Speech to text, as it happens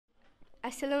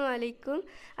আসসালামু আলাইকুম।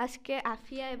 আজকে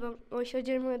আফিয়া এবং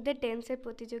ঐশ্বর্যের মধ্যে টেন্সের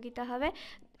প্রতিযোগিতা হবে।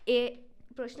 এ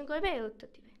প্রশ্ন করবে, এ উত্তর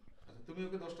দিবে। আচ্ছা, তুমি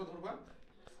ওকে 10টা ধরবা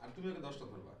আর তুমি ওকে 10টা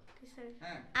ধরবা। স্যার,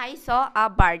 হ্যাঁ, I saw a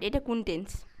bird. এটা কোন টেন্স?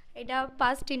 এটা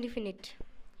past indefinite.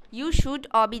 You should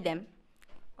obey them.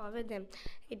 হবে দেম।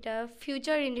 এটা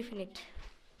future indefinite.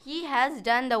 He has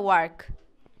done the work.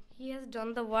 He has Don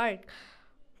the work.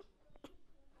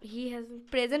 He has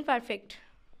present perfect.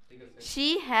 ঠিক আছে। She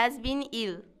has been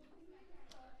ill.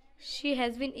 She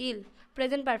has been ill,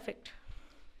 present perfect.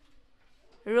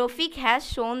 Rofik has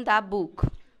shown the book.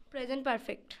 Present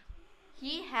perfect.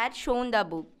 He had shown the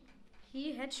book. He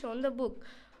had শোন the book,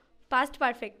 past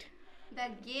perfect. The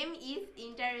game is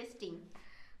interesting.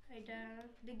 এটা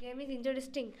the game is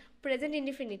interesting, present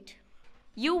indefinite.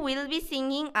 You will be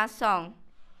singing a song.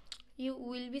 You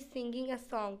will be singing a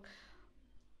song.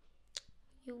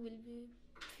 You will be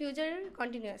future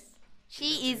continuous. She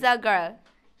is a girl.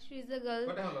 She is a girl.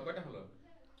 কয়টা হলো?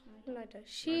 Not a.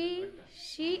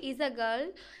 She is a girl.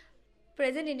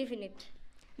 Present indefinite.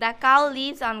 The cow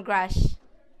lives on grass.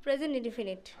 Present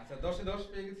indefinite. আচ্ছা, 10 এ 10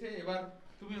 পেয়ে গেছে। এবার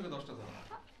তুমি ওকে 10টা ধরো।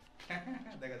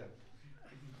 দেখা যাক।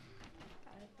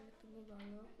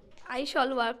 I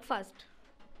shall work fast.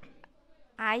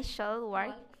 I shall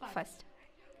work Work first.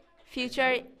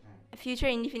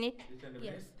 Future indefinite.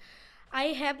 Yes. I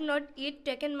have not yet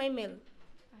taken my meal.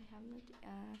 I have not.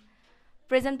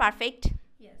 Present perfect.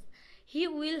 Yes. He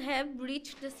will have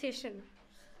reached the session.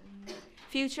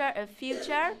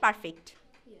 Future perfect.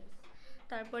 Yes.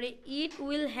 তারপরে it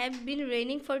will have been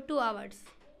raining for 2 hours.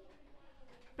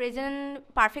 Present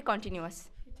perfect continuous.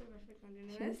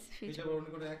 Yes, এটা future. বর্ণনা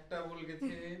করে একটা ভুল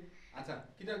গেছে। আচ্ছা,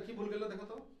 কি ভুল গেল দেখো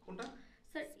তো কোনটা?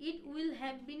 Sir, it will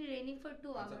have been raining for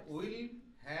 2 আচ্ছা, hours. Will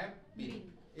have been.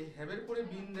 এই হ্যাভ এর পরে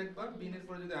বিন দেখবা, বিন এর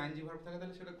পরে যদি আইএনজি ভার্ব থাকে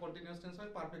তাহলে সেটা কন্টিনিউয়াস টেন্স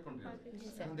হয়, পারফেক্ট কন্টিনিউয়াস।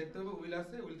 এখন দেখতে হবে উইল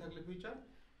আছে, উইল থাকলে ফিউচার,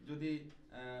 যদি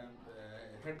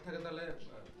হেড থাকে তাহলে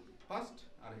পাস্ট,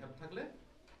 আর হ্যাভ থাকলে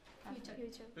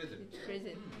Future. প্রেজেন্ট।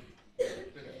 Present.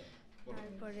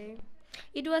 তারপরে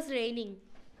it was raining.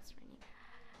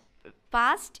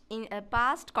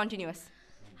 Past continuous.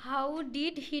 How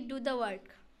did he do the work?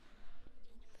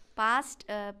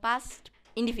 Past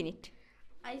indefinite.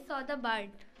 I saw the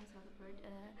bird.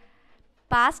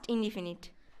 Past indefinite.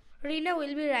 Rina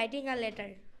will be writing a letter.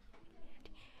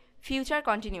 Future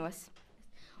continuous.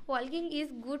 Walking is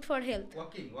good for health.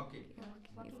 Walking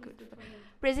Is good.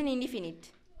 Present indefinite.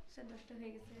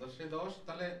 10 এ 10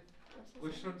 তাহলে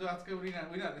ঐশ্বর্য আজকে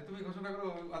winner. তুমি ঘোষণা করো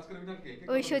আজকের winner কে?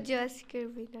 ঐশ্বর্য আজকের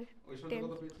winner. ঐশ্বর্য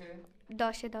কত পেয়েছে?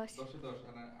 10 এ 10। 10 এ 10।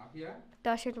 আর আফিয়া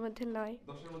 10 এর মধ্যে 9।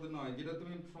 10 এর মধ্যে 9। যেটা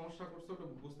তুমি সমস্যা করছো ওটা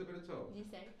বুঝতে পেরেছো? জি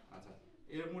স্যার। আচ্ছা,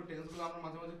 এরকম টেন্সগুলো আমরা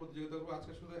মাঝে মাঝে প্রতিযোগিতা করব।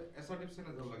 আজকে শুধু অ্যাসার্টিভ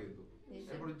সেন্টেন্স ধরলা কিন্তু।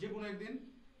 এরপরে যে কোনো একদিন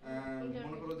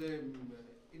মনে করো যে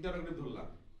ইন্টারোগেটিভ ধরলা,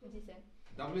 জি sir.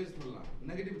 Double S Dharla,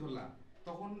 negative Dharla,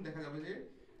 তখন দেখা যাবে যে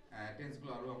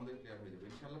টেন্সগুলো আরো আমাদের ক্লিয়ার হয়ে যাবে।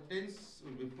 ইনশাআল্লাহ tense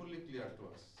will be fully clear to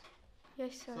us.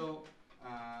 Yes sir. So,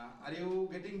 are you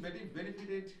getting very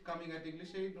benefited coming at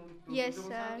English aid? Yes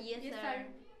sir. Yes, sir.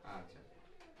 Acha.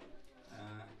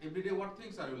 Every day, what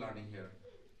things are you learning here?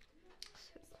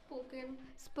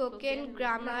 Spoken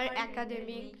grammar,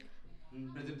 academic,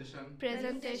 Presentation,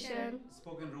 presentation,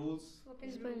 spoken rules.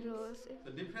 spoken rules.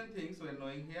 The different things we are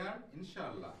knowing here,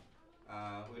 inshallah,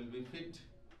 will be fit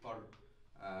for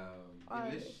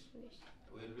English.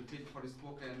 Will be fit for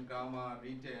spoken, grammar,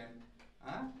 written,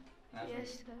 and Yes,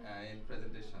 sir. in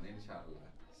presentation, inshallah.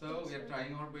 So we are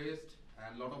trying our best,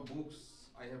 and lot of books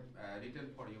I have written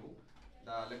for you.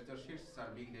 The lecture sheets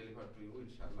are being delivered to you,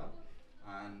 inshallah.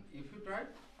 And if you try,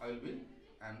 I will be,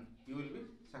 and you will be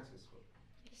successful.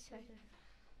 Yes sir.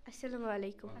 Assalamu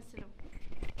alaikum. Assalamu.